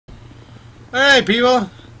Alright, people.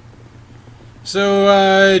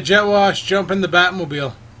 So, Jet Wash, jump in the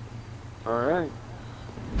Batmobile. Alright.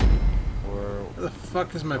 Where the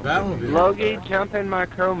fuck is my Batmobile? Logie, jump in my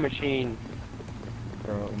chrome machine.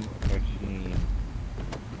 Chrome machine.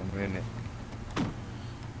 I'm in it.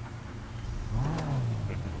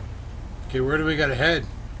 Okay, where do we gotta head?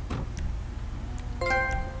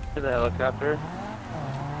 To the helicopter.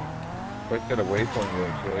 Let's get away from you,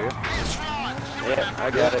 shall you? Yeah, I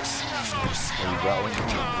got it. Oh, you got one?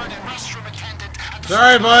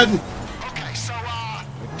 Sorry, bud. Okay, so,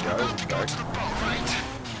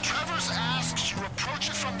 Trevor's asks you approach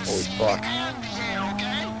it from the sea fuck. and the air,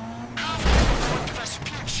 okay?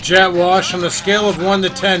 Jet Wash, on a scale of 1 to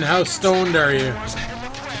 10, how stoned are you?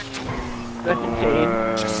 17.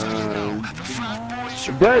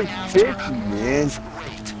 That's 50, man.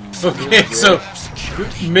 Okay, so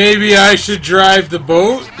maybe I should drive the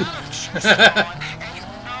boat?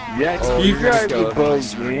 Yeah, You drive the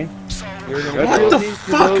boat, man. What the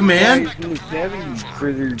fuck, man? In the 70s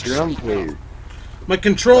for their drum player. My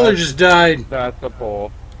controller just died. That's a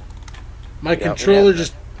pole. My controller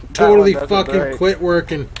just totally fucking quit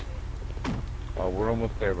working. Oh, we're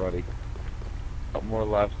almost there, buddy. Up more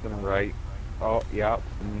left than right. Oh, yeah.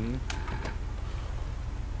 Mm-hmm.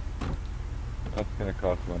 That's gonna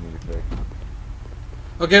cost money to fix.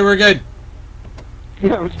 Okay, we're good.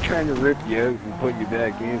 I was trying to rip you out and put you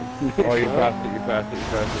back in. Oh, you passed it, you passed it, you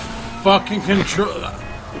passed it. Fucking control.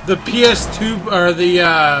 The PS2 or the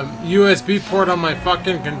USB port on my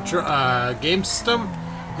fucking game system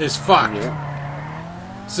is fucked. Yeah.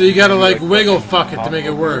 So you gotta like wiggle fuck it to make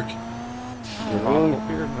it work.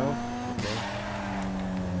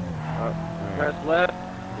 Press left,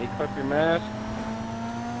 equip your mask.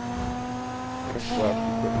 Press left,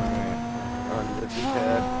 equip my man. On the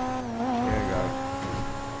D-pad. Yeah, I got it.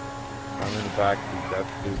 I'm in the back seat,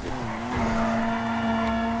 that's stupid.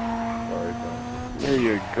 Sorry, son. There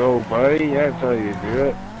you go, buddy. That's how you do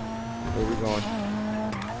it. Where we going?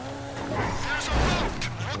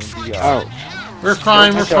 Ouch. We're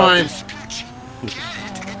fine, we're fine.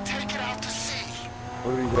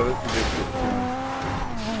 What do we got? Let's do this.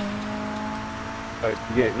 Like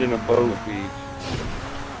getting in a boat. Beach.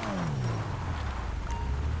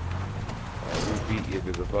 We beat you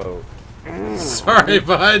to the boat. Sorry,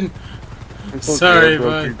 bud. It's okay, Sorry, I broke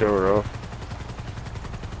bud. your door off.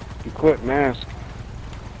 Equip mask.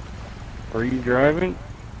 Are you driving?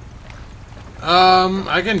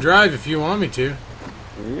 I can drive if you want me to.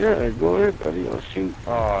 Yeah, go ahead, buddy. I'll shoot.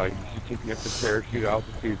 Oh, you should take me up to parachute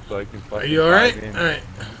altitude so I can fucking Are you alright? dive in. Alright.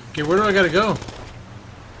 Okay, where do I gotta go?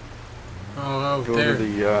 Oh, over Go there. to the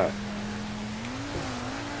yacht.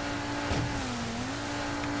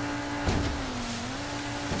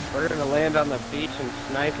 We're gonna land on the beach and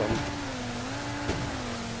snipe them.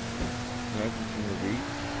 Nice from the beach.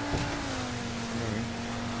 Alright.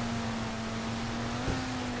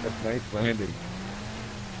 That's nice landing.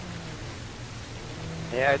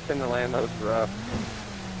 Yeah, it's in the land that was rough.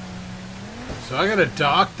 So I gotta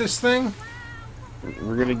dock this thing?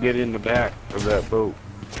 We're gonna get in the back of that boat.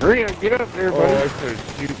 Hurry up, get up there, buddy. Oh, I started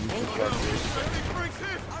shooting some fuckers.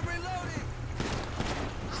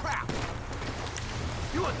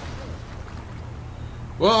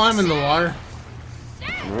 Well, I'm in the water.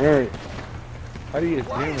 Alright. How do you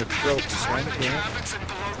zoom a stroke? You kinda can't.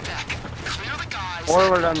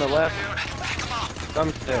 Forward on the left.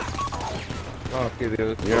 Thumbstick. Oh, okay,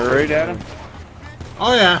 the other You alright, Adam?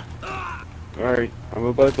 Oh, yeah. Alright, I'm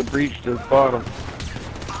about to breach to the bottom.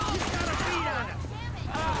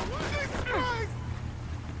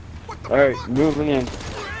 Alright, moving in.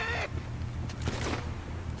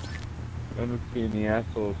 I don't see any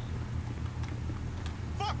assholes.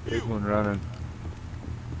 Big one running.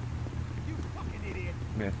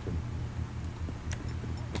 Missed him.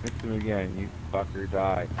 Missed him again, you fucker,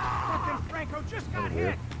 die.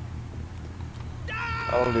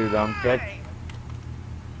 I'll do dumb kick. I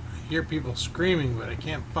hear people screaming, but I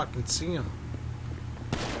can't fucking see them.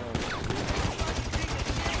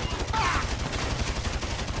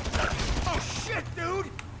 Oh shit, dude!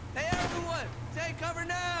 Hey everyone, take cover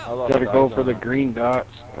now! Gotta go for the green dots,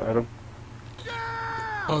 Adam.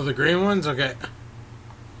 Oh, the green ones? Okay.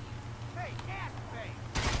 Hey, ass face!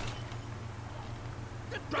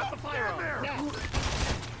 Drop the firearm! Now.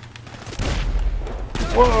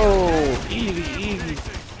 Whoa! Easy, easy.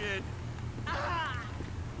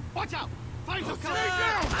 Watch out! Find some cover!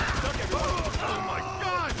 Oh my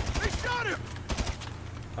god! They shot him!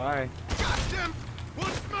 Hi. Goddamn!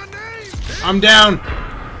 What's my name? I'm down.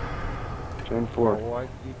 10-4. Oh, why'd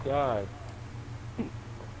you die?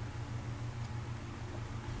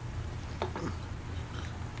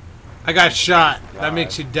 I got shot. That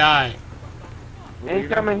makes you die.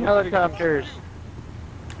 Incoming helicopters.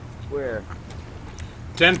 Where?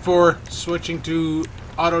 10-4, switching to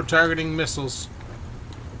auto-targeting missiles.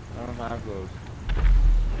 I don't have those.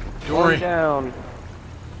 Don't worry. One down.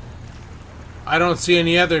 I don't see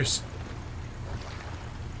any others.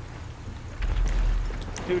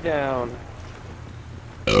 2 down.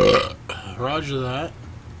 Roger that.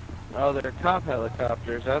 Oh, they're cop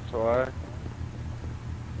helicopters, that's why.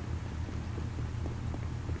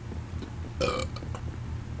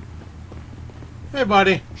 Hey,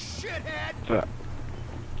 buddy. Shithead! Let's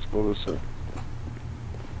go this way.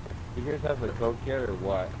 You guys have the coke yet or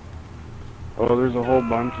what? Oh, there's a whole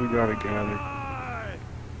bunch we gotta gather.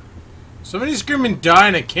 Somebody's screaming die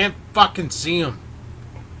and I can't fucking see him.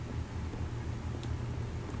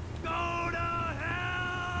 Go to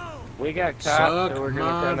hell! We got cops, Suck so we're my-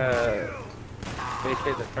 gonna kinda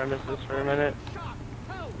vacate the premises for a minute. Shot!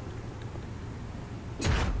 Help!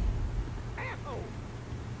 Asshole!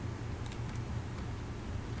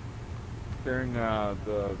 Turn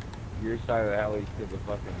your side of the alley to the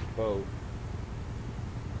fucking boat.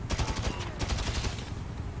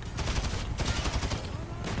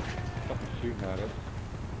 Fucking shooting at us.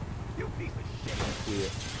 You piece of shit! I see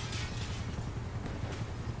it.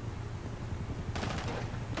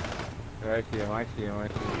 I see him, I see him, I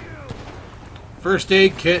see him. First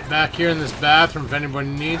aid kit back here in this bathroom if anybody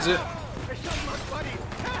needs it. They shot my buddy!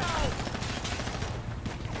 Help!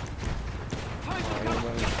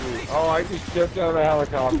 Oh, I just stepped out of a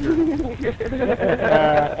helicopter.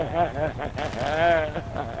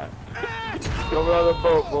 Come out of the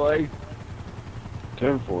boat, boys.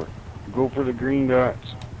 10-4. Go for the green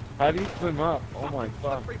dots. How do you swim up? Oh my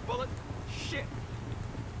fuck. Free bullet! Shit!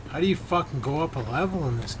 How do you fucking go up a level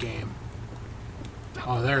in this game?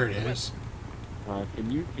 Oh, there it is. Can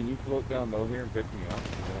you float down low here and pick me up? Is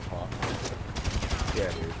that possible? Yeah,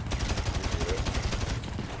 dude. You can do it.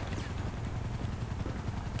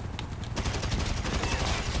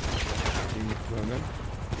 See me swimming?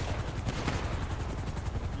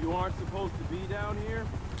 You aren't supposed to be down here?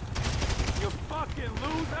 You fucking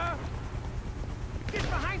loser! Get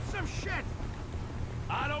behind some shit!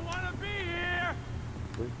 I don't want to be here!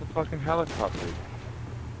 Where's the fucking helicopter?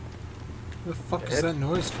 Where the fuck does that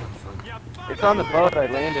noise come from? You It's on the boat, I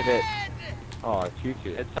landed it. Oh, I shoot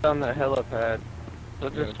it. It's on the helipad. So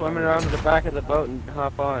just swim around to the back of the boat and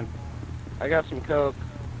hop on. I got some coke.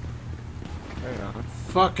 Right on.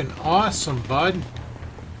 Fucking awesome, bud.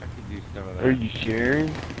 I could use some of that. Are you sharing?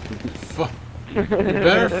 Fuck. You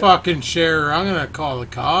better fucking share or I'm gonna call the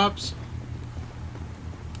cops.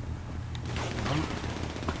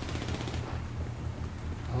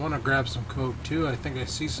 I wanna grab some coke too. I think I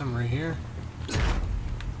see some right here.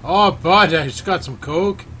 Oh, bud, I just got some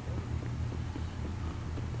coke.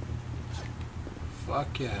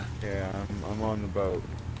 Fuck yeah. Yeah, I'm on the boat.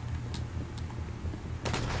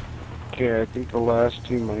 Okay, I think the last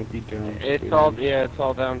 2 might be downstairs. It's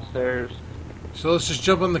all downstairs. So let's just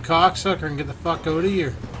jump on the cocksucker and get the fuck out of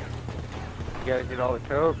here. You gotta get all the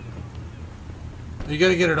coke. You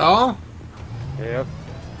gotta get it all? Yep.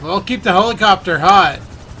 Well, I'll keep the helicopter hot.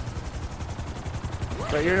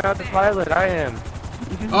 But you're not the pilot, I am.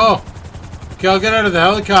 Oh. Okay, I'll get out of the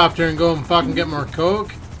helicopter and go and fucking get more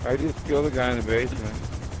coke. I just killed a guy in the basement.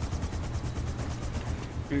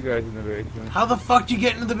 2 guys in the basement. How the fuck do you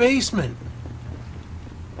get into the basement?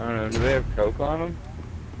 I don't know, do they have coke on them?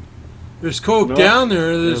 There's coke Nope. down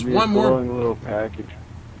there. There's It'll be one a more. glowing little package.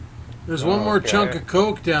 There's one more Okay. chunk of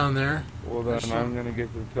coke down there. Well then I'm gonna get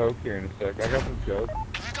some coke here in a sec. I got some coke.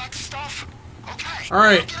 You got stuff? Okay. All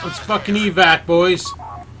right, let's fucking evac, boys.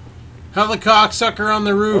 Helicopter on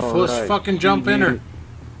the roof. All Let's right, fucking jump in her.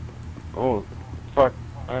 Oh, fuck.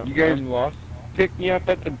 You guys I'm lost. pick me up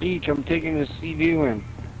at the beach. I'm taking the sea view in.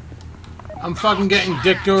 I'm fucking getting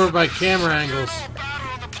dicked over by camera angles. Battle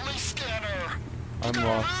on the police scanner. I'm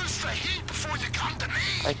lost. Lose the heat before you come to me.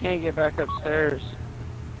 I can't get back upstairs.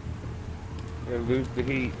 I lose the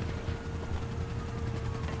heat.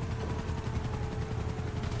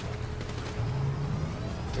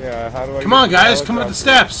 Yeah, how do I Come get on, to guys, come up the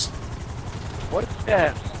helicopter? steps. What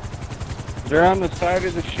steps? They're on the side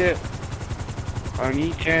of the ship. On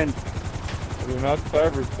each end. They're not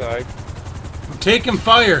starboard side. I'm taking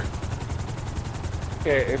fire.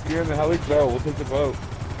 Okay, if you're in the heli, go. We'll take the boat.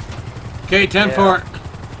 Okay, 10 Yeah. for it.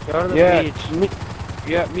 Go to the Yeah. beach.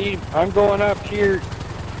 Me. I'm going up here.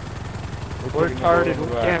 We're taking the boat retarded. in the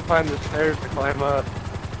We back. can't find the stairs to climb up.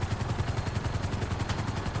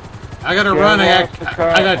 I gotta Yeah, run. I'm I off the got car.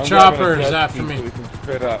 I got I'm choppers grabbing a jet after ski me. So we can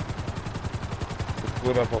split up. Let's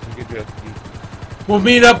split up. I'll take a jet ski. We'll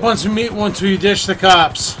meet up once we ditch the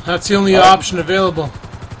cops. That's the only option available.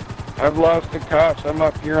 I've lost the cops. I'm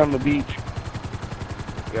up here on the beach.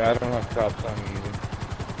 Yeah, I don't have cops on me either.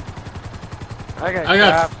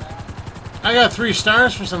 I got 3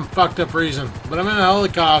 stars for some fucked up reason, but I'm in a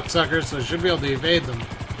helicopter, so I should be able to evade them.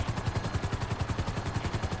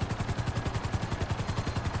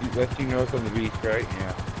 That's you north on the beach, right?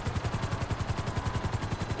 Yeah.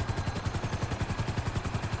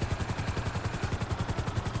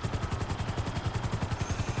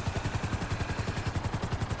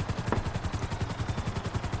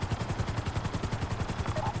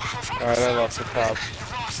 Alright, I lost the cops. You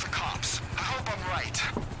lost the cops. I hope I'm right.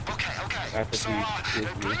 Okay. At the So, beach,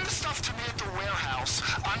 bring the stuff to me at the warehouse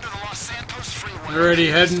under the Los Santos freeway. We're already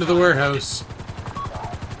heading to the warehouse.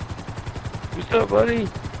 What's up, buddy? Is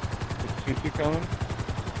Choo-Choo coming?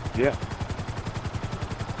 Yeah.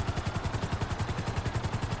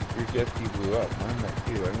 Your jet ski blew up. Mine might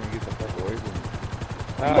too. I'm gonna get the fuck away from you.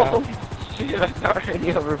 Oh, shit, I'm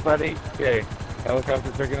already over, buddy. Okay.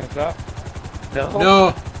 Helicopter picking us up?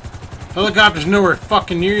 No. Helicopter's nowhere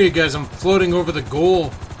fucking near you guys. I'm floating over the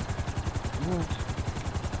goal.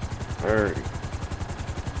 Alright.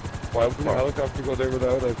 Why would the helicopter go there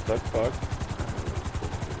without us? That's fucked.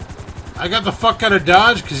 I got the fuck out of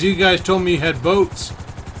Dodge because you guys told me you had boats.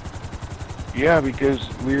 Yeah, because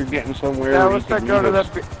we were getting somewhere. That where was you to could go to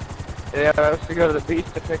meet the. us. That was to go to the beach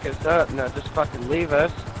to pick us up, not just fucking leave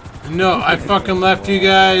us. No, I fucking left you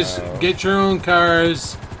guys. Get your own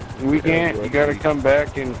cars. We can't. You gotta come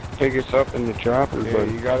back and pick us up in the chopper, Yeah,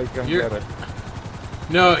 but you gotta come You're- get us.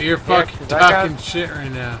 No, you're fucking 'cause I got- talking shit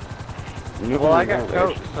right now. no, Well, I we're got not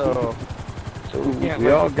coats, actually. so So can't we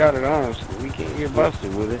let all you- got it on us. We can't get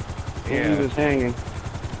busted with it. Can't Yeah. leave us hanging.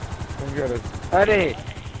 Come get us. buddy.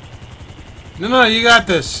 No, you got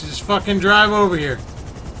this. Just fucking drive over here.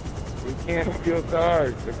 We can't steal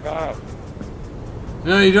cars. The cops.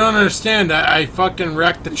 No, you don't understand. I fucking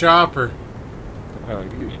wrecked the chopper. Oh,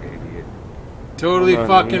 you idiot. Totally Hold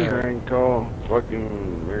on, let me fucking, try and call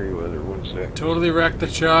fucking Merriweather 1 sec. totally wrecked the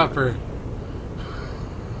chopper.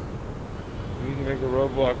 We need to make a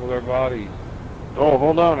roadblock with our bodies. Oh,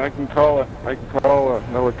 hold on. I can call it. I can call a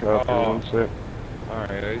helicopter. Oh. 1 sec.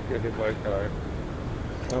 Alright, I just got hit by a car.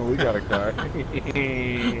 Oh, we got a car.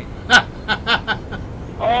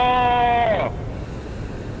 Oh!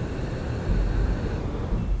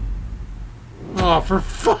 Oh, for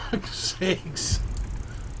fuck's sakes.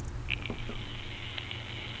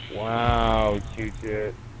 Wow,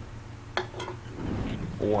 Choo-Choo.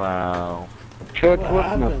 Wow. Chuck,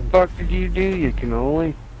 what in the fuck did you do, you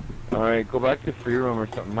cannoli? Alright, go back to free room or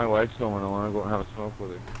something. My wife's home and I want to go and have a smoke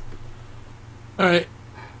with her. Alright.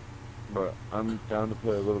 But I'm down to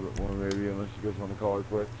play a little bit more maybe, unless you guys want to call it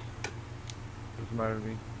quits. Doesn't matter to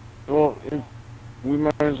me. Well, we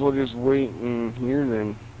might as well just wait in here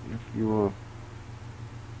then, if you want.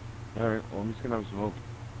 Alright, well I'm just going to have a smoke.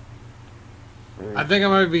 I think I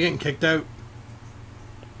might be getting kicked out.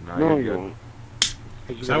 Nah, No, you're you good. won't.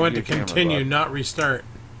 'Cause you So I gotta went do to a camera, continue, bud. not restart.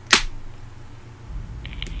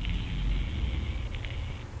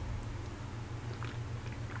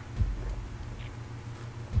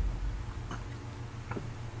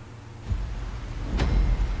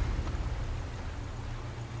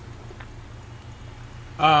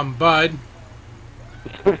 Bud.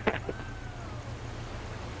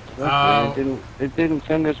 It didn't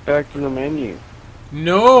send us back to the menu.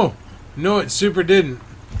 No, it super didn't.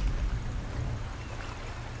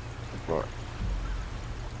 Fuck.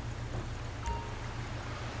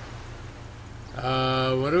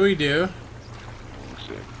 What do we do? Let's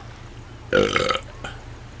see.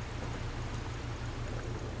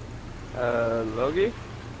 Logie?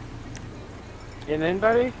 Getting in,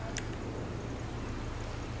 buddy?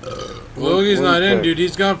 Logie's one not in, sec. dude.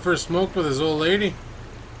 He's gone for a smoke with his old lady.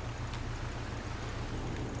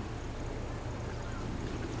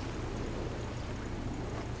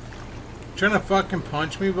 Trying to fucking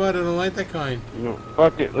punch me, bud? I don't like that kind. No,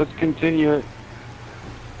 fuck it. Let's continue it.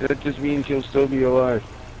 That just means he'll still be alive.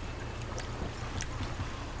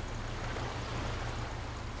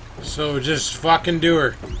 So just fucking do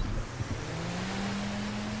her.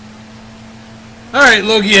 Alright,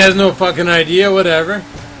 Logie has no fucking idea, whatever.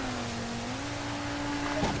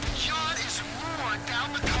 Yacht is moored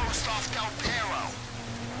down the coast off Del Perro.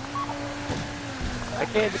 I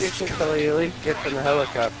can't do shit till he at least gets in the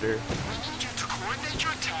helicopter. We need you to coordinate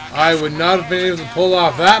your attack. I would not have been able to pull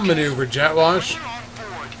off that maneuver, Jetwash. You're on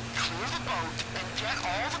board. Clear the boat and get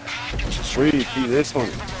all the packages Where do you ready see this one?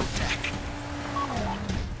 on deck.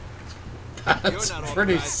 That's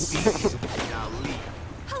pretty...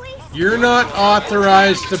 You're not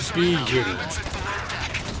authorized to be here.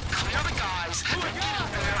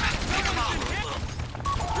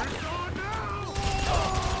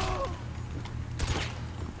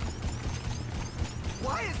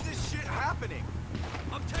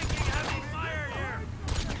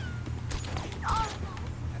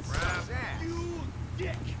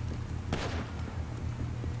 dick!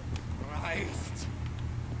 Christ!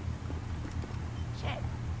 Shit!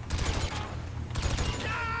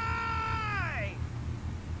 Die!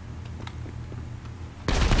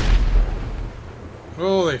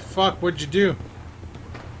 Holy fuck, what'd you do?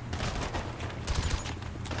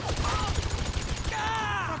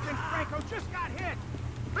 Fucking Franco just got hit!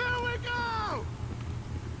 Here we go!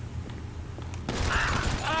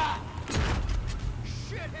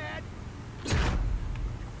 Shithead! You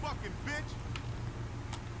fucking bitch!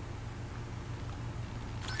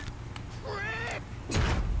 Prick!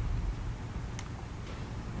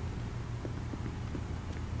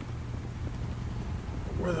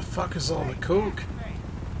 Where the fuck is all the coke?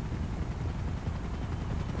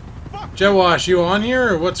 Jetwash, you on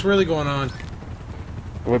here, or what's really going on?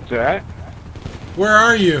 What's that? Where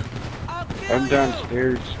are you? I'm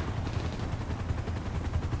downstairs.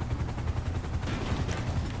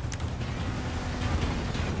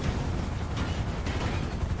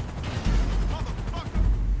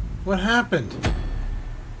 What happened?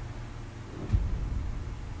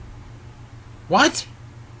 What?